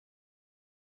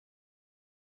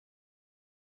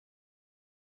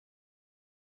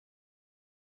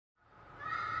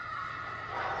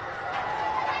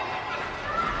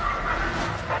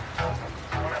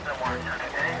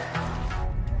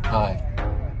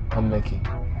I'm Mickey.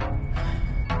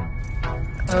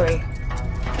 Chloe.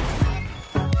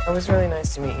 It was really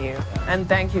nice to meet you. And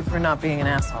thank you for not being an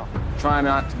asshole. Try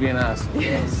not to be an asshole.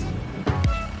 Yes.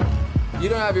 You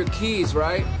don't have your keys,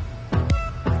 right?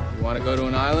 You want to go to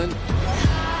an island?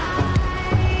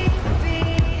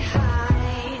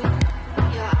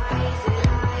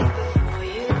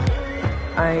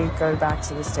 I go back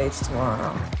to the States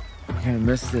tomorrow. You're gonna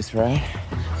miss this, right?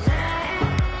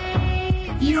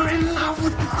 You're in love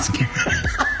with this kid.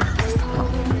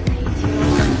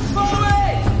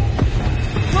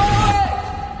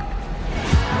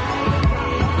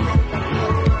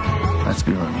 Let's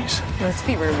be roomies. Let's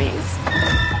be roomies.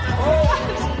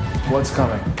 What's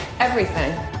coming?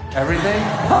 Everything. Everything?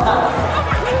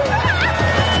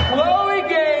 Chloe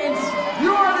Gaines,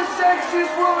 you are the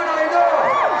sexiest woman I know.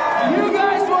 You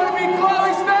guys want to be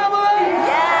Chloe's family?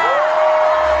 Yeah!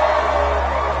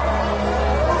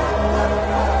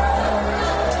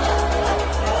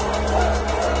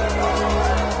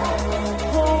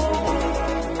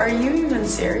 Are you even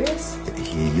serious?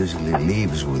 He usually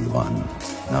leaves with one.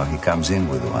 Now he comes in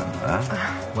with one, huh?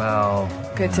 Well,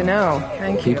 Good to know.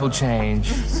 Thank you. people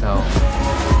change, so.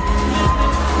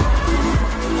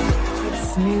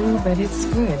 It's new, but it's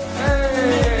good.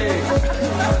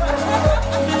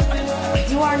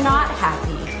 You are not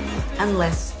happy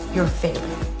unless you're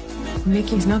failing.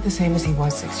 Mickey's not the same as he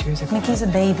was 6 years ago. Mickey's a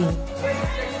baby.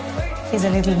 He's a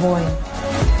little boy.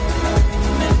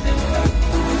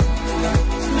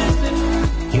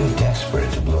 You're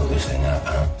desperate to blow this thing up,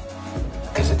 huh?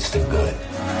 Because it's too good.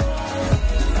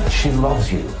 She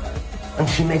loves you, and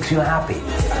she makes you happy.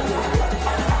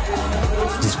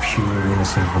 Just pure,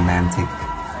 innocent, romantic.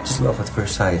 Just love at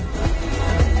first sight.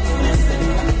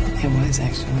 It was,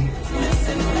 actually.